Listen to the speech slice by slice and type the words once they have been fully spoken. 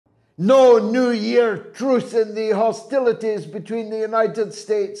No New Year truce in the hostilities between the United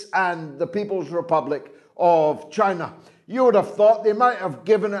States and the People's Republic of China. You would have thought they might have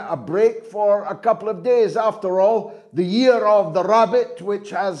given it a break for a couple of days. After all, the year of the rabbit,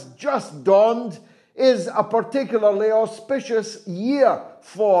 which has just dawned, is a particularly auspicious year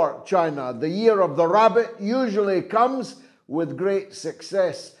for China. The year of the rabbit usually comes with great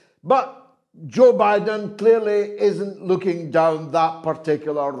success. But Joe Biden clearly isn't looking down that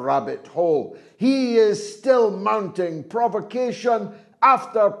particular rabbit hole. He is still mounting provocation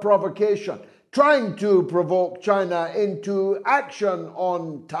after provocation, trying to provoke China into action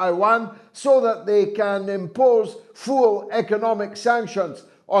on Taiwan so that they can impose full economic sanctions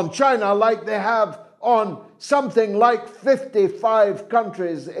on China like they have on something like 55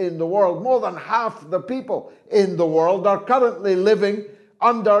 countries in the world. More than half the people in the world are currently living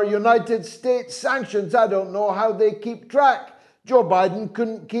under United States sanctions. I don't know how they keep track. Joe Biden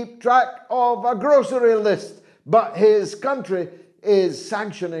couldn't keep track of a grocery list, but his country is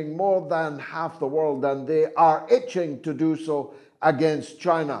sanctioning more than half the world, and they are itching to do so against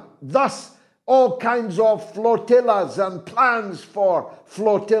China. Thus, all kinds of flotillas and plans for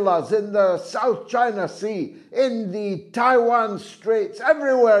flotillas in the South China Sea, in the Taiwan Straits,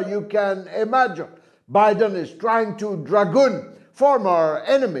 everywhere you can imagine. Biden is trying to dragoon former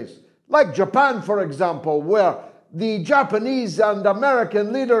enemies, like Japan, for example, where the Japanese and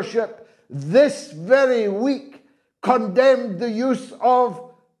American leadership this very week condemned the use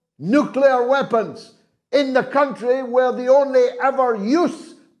of nuclear weapons in the country where the only ever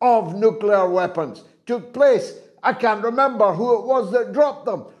use of nuclear weapons took place. I can't remember who it was that dropped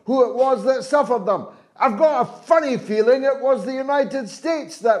them, who it was that suffered them. I've got a funny feeling it was the United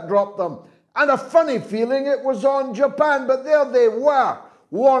States that dropped them, and a funny feeling it was on Japan, but there they were,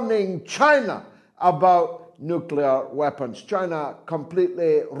 warning China about nuclear weapons. China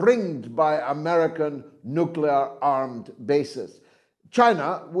completely ringed by American nuclear-armed bases.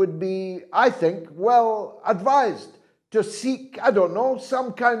 China would be, I think, well advised to seek, I don't know,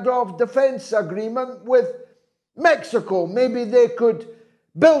 some kind of defense agreement with Mexico. Maybe they could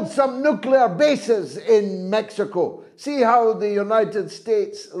build some nuclear bases in Mexico. See how the United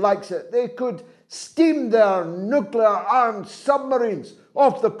States likes it. They could steam their nuclear-armed submarines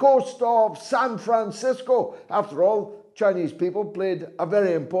off the coast of San Francisco. After all, Chinese people played a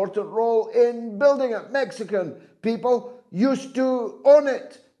very important role in building it. Mexican people used to own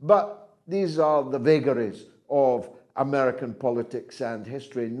it. But these are the vagaries of American politics and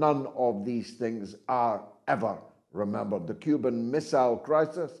history. None of these things are ever remembered. The Cuban Missile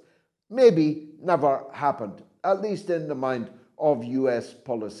Crisis maybe never happened, at least in the mind of US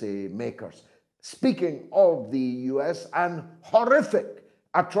policy makers. Speaking of the US, an horrific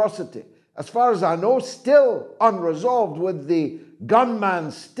atrocity, as far as I know, still unresolved, with the gunman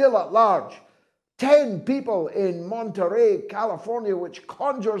still at large. 10 people in Monterey, California, which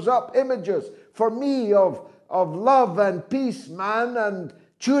conjures up images for me of love and peace, man, and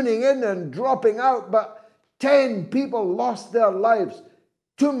tuning in and dropping out. But 10 people lost their lives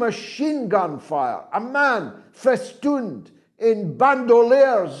to machine gun fire. A man festooned in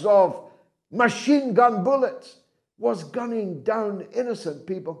bandoliers of machine gun bullets was gunning down innocent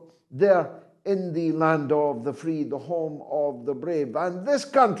people there in the land of the free, the home of the brave. And this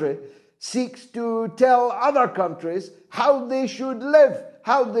country seeks to tell other countries how they should live,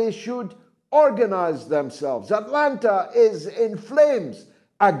 how they should organize themselves. Atlanta is in flames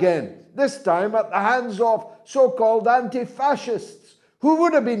again, this time at the hands of so-called anti-fascists, who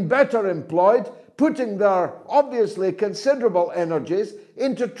would have been better employed putting their obviously considerable energies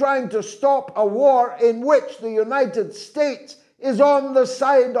into trying to stop a war in which the United States is on the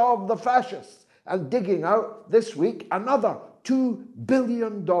side of the fascists, and digging out this week another $2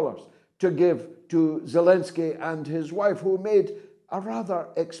 billion to give to Zelensky and his wife, who made a rather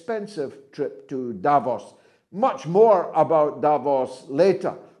expensive trip to Davos. Much more about Davos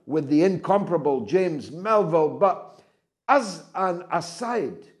later with the incomparable James Melville. But as an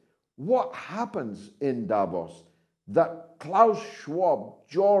aside, what happens in Davos that Klaus Schwab,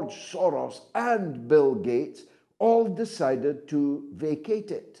 George Soros, and Bill Gates all decided to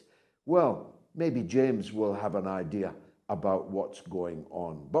vacate it? Well, maybe James will have an idea about what's going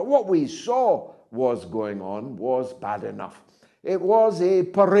on. But what we saw was going on was bad enough. It was a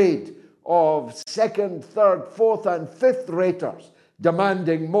parade of second, third, fourth, and fifth raters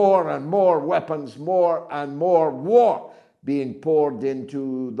demanding more and more weapons, more and more war being poured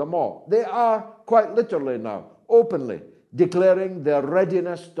into them all. They are quite literally now openly declaring their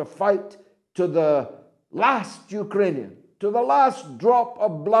readiness to fight to the last Ukrainian, to the last drop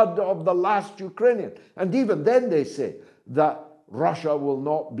of blood of the last Ukrainian. And even then they say that Russia will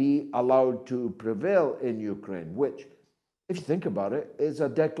not be allowed to prevail in Ukraine, which, if you think about it, is a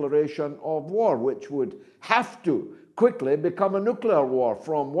declaration of war, which would have to quickly become a nuclear war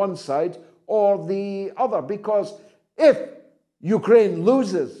from one side or the other. Because if Ukraine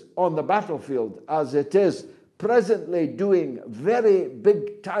loses on the battlefield, as it is presently doing very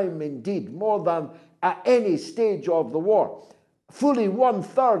big time indeed, more than at any stage of the war, fully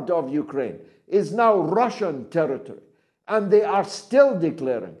 1/3 of Ukraine is now Russian territory. And they are still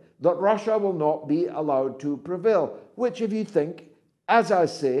declaring that Russia will not be allowed to prevail, which, if you think, as I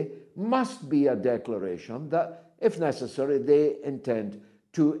say, must be a declaration that, if necessary, they intend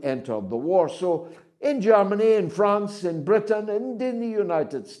to enter the war. So in Germany, in France, in Britain, and in the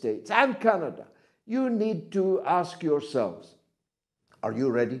United States and Canada, you need to ask yourselves, are you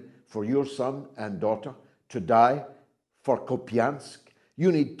ready for your son and daughter to die for Kupiansk?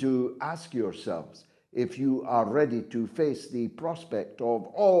 You need to ask yourselves if you are ready to face the prospect of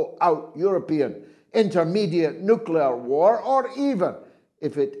all-out European intermediate nuclear war, or even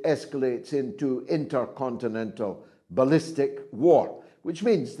if it escalates into intercontinental ballistic war, which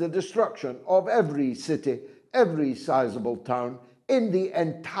means the destruction of every city, every sizable town in the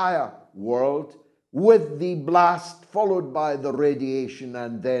entire world, with the blast followed by the radiation,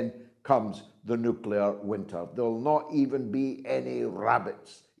 and then comes the nuclear winter. There will not even be any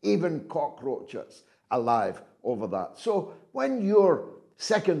rabbits, even cockroaches, alive over that. So when your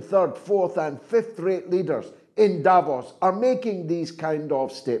second, third, fourth, and fifth-rate leaders in Davos are making these kind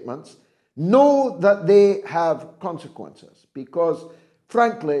of statements, know that they have consequences, because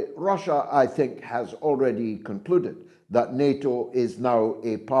frankly, Russia, I think, has already concluded that NATO is now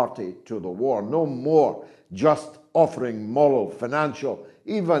a party to the war. No more just offering moral, financial,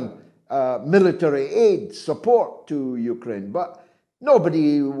 even military aid support to Ukraine. But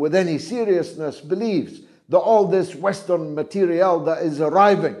nobody with any seriousness believes that all this Western material that is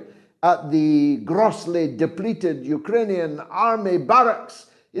arriving at the grossly depleted Ukrainian army barracks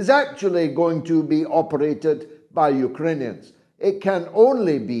is actually going to be operated by Ukrainians. It can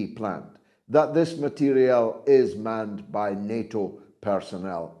only be planned that this material is manned by NATO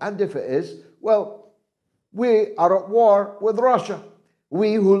personnel. And if it is, well, we are at war with Russia.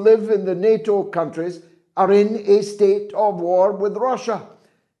 We who live in the NATO countries are in a state of war with Russia.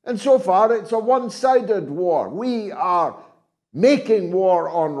 And so far, it's a one-sided war. We are making war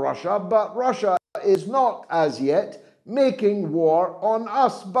on Russia, but Russia is not as yet making war on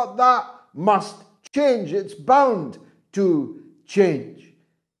us. But that must change. It's bound to change.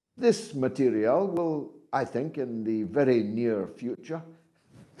 This material will, I think, in the very near future,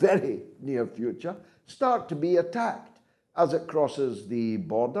 start to be attacked as it crosses the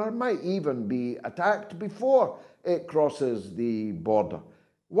border, might even be attacked before it crosses the border.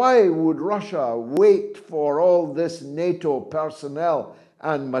 Why would Russia wait for all this NATO personnel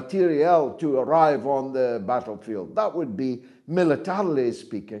and materiel to arrive on the battlefield? That would be, militarily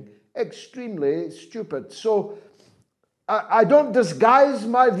speaking, extremely stupid. So I don't disguise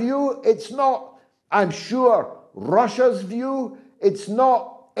my view. It's not, I'm sure, Russia's view. It's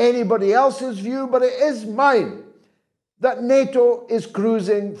not anybody else's view, but it is mine, that NATO is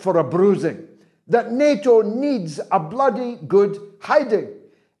cruising for a bruising, that NATO needs a bloody good hiding.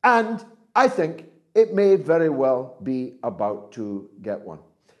 And I think it may very well be about to get one.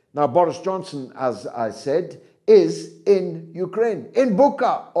 Now, Boris Johnson, as I said, is in Ukraine, in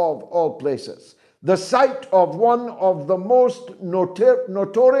Bucha of all places, the site of one of the most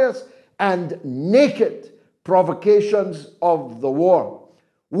notorious and naked provocations of the war,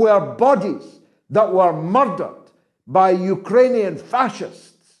 where bodies that were murdered by Ukrainian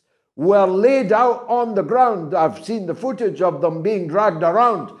fascists were laid out on the ground. I've seen the footage of them being dragged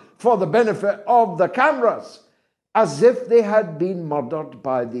around for the benefit of the cameras, as if they had been murdered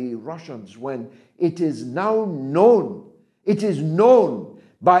by the Russians, when it is now known, it is known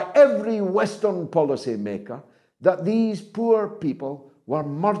by every Western policymaker that these poor people were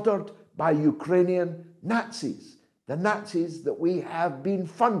murdered by Ukrainian Nazis. The Nazis that we have been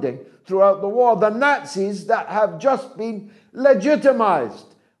funding throughout the war, the Nazis that have just been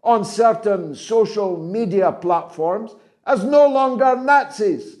legitimized on certain social media platforms as no longer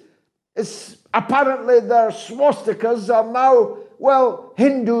Nazis. Apparently their swastikas are now, well,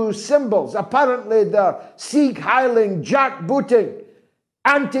 Hindu symbols. Apparently their Sieg-heiling, jackbooting,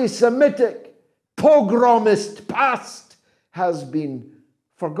 anti-Semitic, pogromist past has been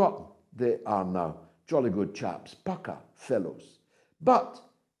forgotten. They are now jolly good chaps, pucker fellows. But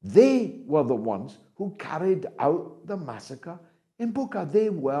they were the ones who carried out the massacre in Bucha. They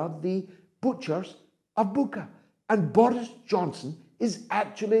were the butchers of Bucha. And Boris Johnson is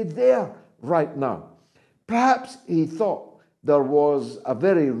actually there right now. Perhaps he thought there was a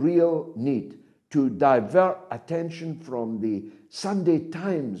very real need to divert attention from the Sunday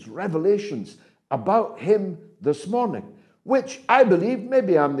Times revelations about him this morning, which I believe,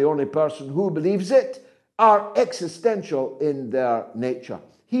 maybe I'm the only person who believes it, are existential in their nature.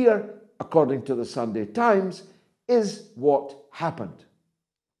 Here, according to the Sunday Times, is what happened.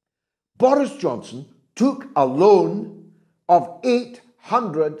 Boris Johnson took a loan of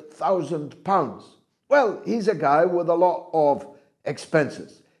 £800,000. Well, he's a guy with a lot of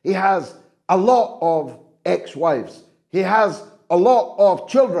expenses. He has a lot of ex-wives. He has a lot of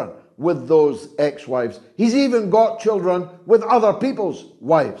children with those ex-wives. He's even got children with other people's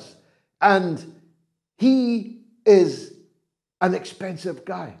wives. And he is an expensive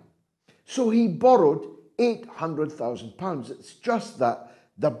guy. So he borrowed £800,000. It's just that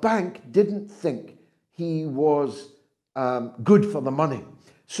the bank didn't think he was good for the money.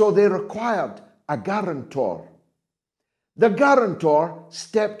 So they required a guarantor. The guarantor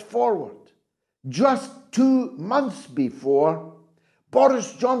stepped forward. Just 2 months before,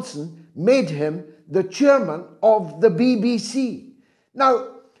 Boris Johnson made him the chairman of the BBC. Now,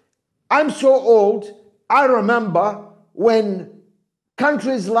 I'm so old, I remember when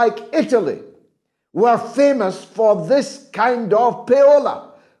countries like Italy were famous for this kind of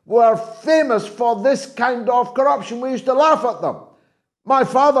payola, were famous for this kind of corruption. We used to laugh at them. My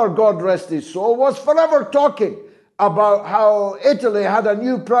father, God rest his soul, was forever talking about how Italy had a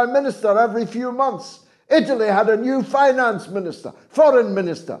new prime minister every few months. Italy had a new finance minister, foreign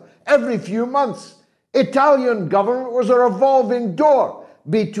minister, every few months. Italian government was a revolving door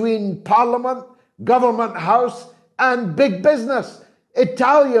between parliament, government house, and big business.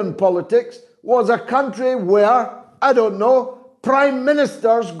 Italian politics was a country where, I don't know, prime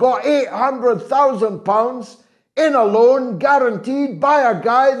ministers got £800,000 in a loan guaranteed by a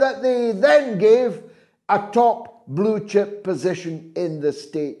guy that they then gave a top blue chip position in the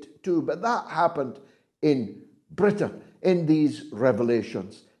state too. But that happened in Britain in these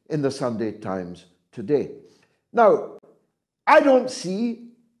revelations in the Sunday Times today. Now, I don't see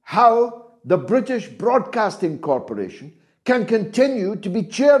how the British Broadcasting Corporation can continue to be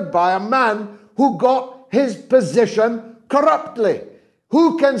chaired by a man who got his position corruptly.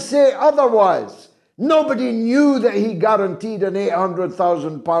 Who can say otherwise? Nobody knew that he guaranteed an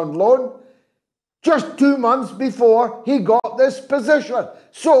 £800,000 loan just 2 months before he got this position.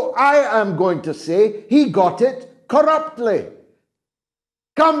 So I am going to say he got it corruptly.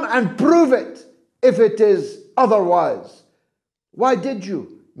 Come and prove it if it is otherwise. Why did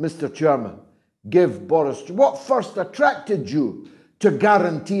you, Mr. Chairman, give Boris? What first attracted you to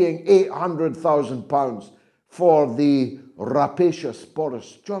guaranteeing £800,000 for the rapacious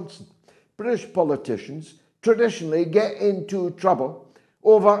Boris Johnson? British politicians traditionally get into trouble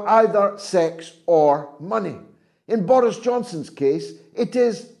over either sex or money. In Boris Johnson's case, it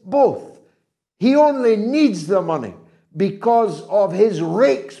is both. He only needs the money because of his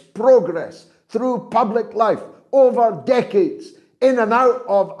rake's progress through public life over decades, in and out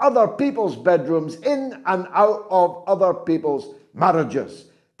of other people's bedrooms, in and out of other people's marriages.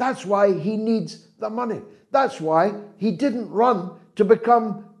 That's why he needs the money. That's why he didn't run to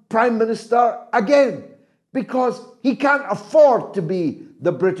become Prime Minister again, because he can't afford to be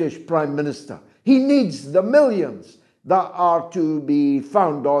the British Prime Minister. He needs the millions that are to be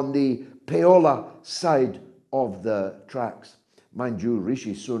found on the payola side of the tracks. Mind you,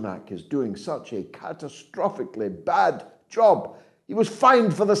 Rishi Sunak is doing such a catastrophically bad job. He was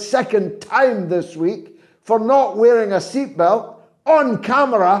fined for the second time this week for not wearing a seatbelt on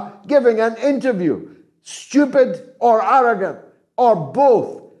camera giving an interview. Stupid or arrogant, or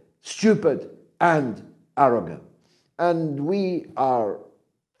both stupid and arrogant. And we are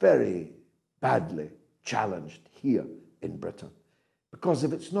very badly challenged here in Britain. Because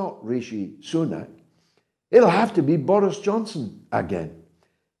if it's not Rishi Sunak, it'll have to be Boris Johnson again.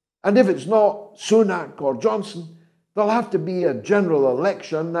 And if it's not Sunak or Johnson, there'll have to be a general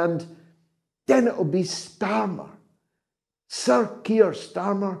election, and then it'll be Starmer. Sir Keir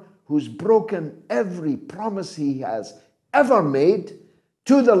Starmer, who's broken every promise he has ever made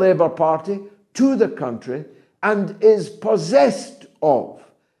to the Labour Party, to the country, and is possessed of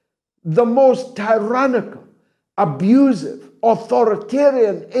the most tyrannical, abusive,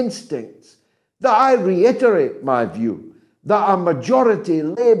 authoritarian instincts, that I reiterate my view that a majority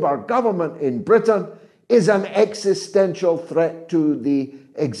Labour government in Britain is an existential threat to the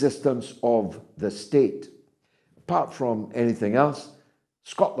existence of the state. Apart from anything else,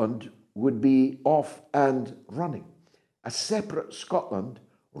 Scotland would be off and running. A separate Scotland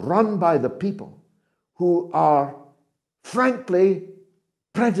run by the people who are, frankly,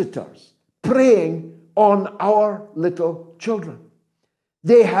 predators, preying on our little children.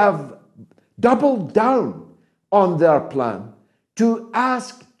 They have doubled down on their plan to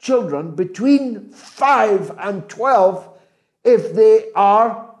ask children between 5 and 12 if they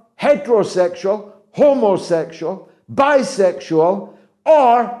are heterosexual, homosexual, bisexual,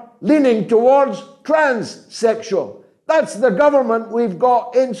 or leaning towards transsexual. That's the government we've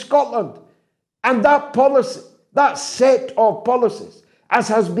got in Scotland. And that policy, that set of policies, as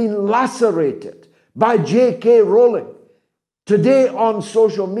has been lacerated by J.K. Rowling today on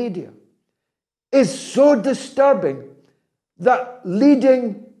social media, is so disturbing that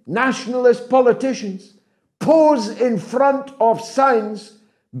leading nationalist politicians pose in front of signs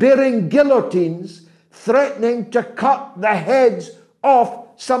bearing guillotines, threatening to cut the heads off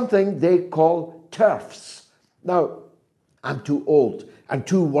something they call TERFs. Now, I'm too old and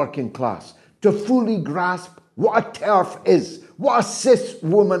too working class to fully grasp what a TERF is, what a cis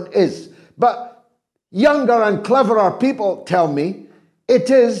woman is. But younger and cleverer people tell me it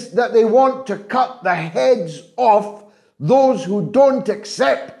is that they want to cut the heads off those who don't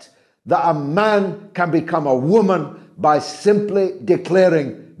accept that a man can become a woman by simply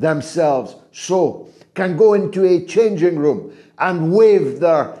declaring themselves so, can go into a changing room and wave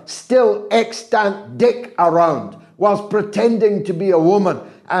their still extant dick around whilst pretending to be a woman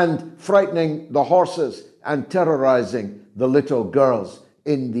and frightening the horses and terrorizing the little girls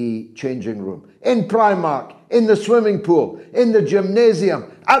in the changing room, in Primark, in the swimming pool, in the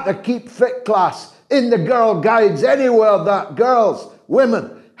gymnasium, at the Keep Fit class, in the Girl Guides, anywhere that girls,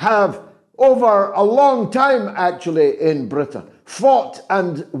 women have over a long time actually in Britain fought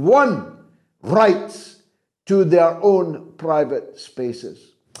and won rights to their own private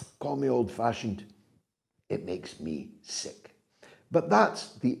spaces. Call me old-fashioned. It makes me sick. But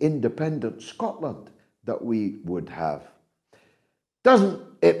that's the independent Scotland that we would have. Doesn't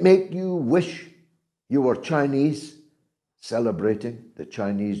it make you wish you were Chinese celebrating the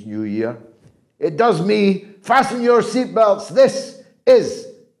Chinese New Year? It does me. Fasten your seatbelts. This is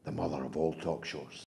the mother of all talk shows.